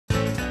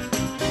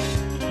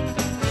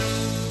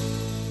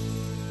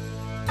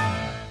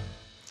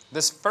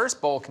This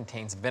first bowl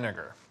contains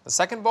vinegar. The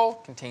second bowl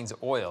contains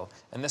oil.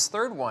 And this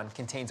third one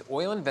contains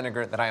oil and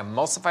vinegar that I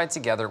emulsified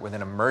together with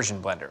an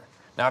immersion blender.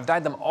 Now I've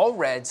dyed them all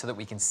red so that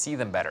we can see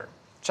them better.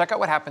 Check out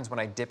what happens when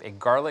I dip a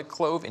garlic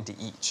clove into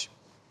each.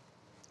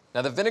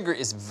 Now the vinegar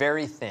is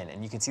very thin,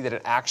 and you can see that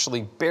it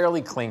actually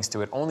barely clings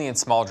to it, only in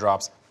small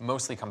drops,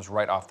 mostly comes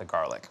right off the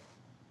garlic.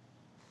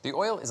 The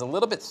oil is a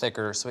little bit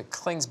thicker, so it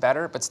clings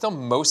better, but still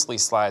mostly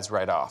slides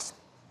right off.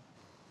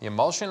 The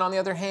emulsion, on the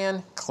other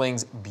hand,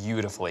 clings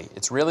beautifully.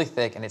 It's really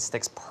thick and it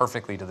sticks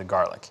perfectly to the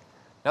garlic.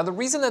 Now the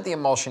reason that the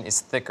emulsion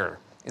is thicker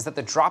is that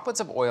the droplets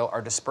of oil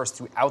are dispersed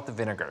throughout the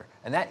vinegar,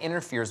 and that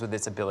interferes with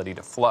its ability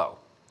to flow.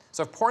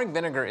 So if pouring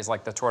vinegar is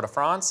like the Tour de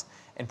France,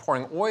 and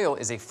pouring oil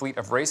is a fleet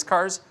of race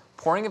cars,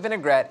 pouring a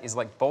vinaigrette is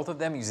like both of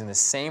them using the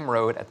same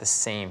road at the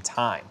same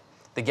time.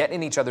 They get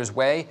in each other's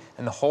way,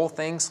 and the whole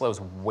thing slows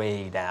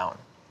way down.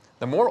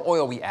 The more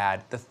oil we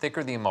add, the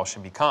thicker the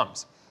emulsion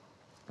becomes.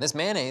 This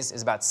mayonnaise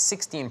is about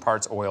 16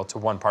 parts oil to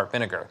 1 part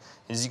vinegar.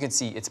 As you can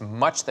see, it's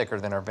much thicker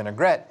than our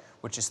vinaigrette,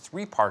 which is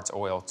 3 parts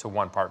oil to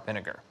 1 part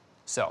vinegar.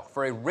 So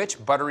for a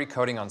rich, buttery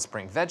coating on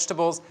spring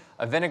vegetables,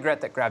 a vinaigrette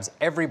that grabs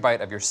every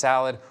bite of your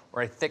salad,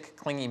 or a thick,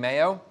 clingy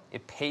mayo,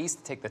 it pays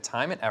to take the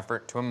time and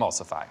effort to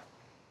emulsify.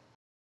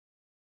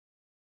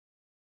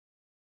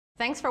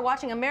 Thanks for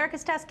watching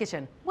America's Test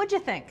Kitchen. What'd you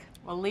think?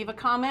 Well, leave a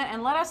comment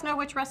and let us know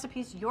which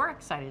recipes you're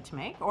excited to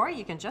make, or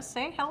you can just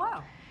say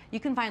hello. You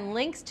can find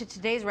links to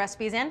today's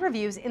recipes and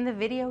reviews in the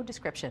video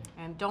description.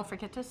 And don't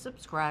forget to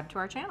subscribe to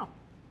our channel.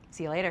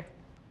 See you later.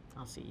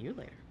 I'll see you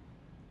later.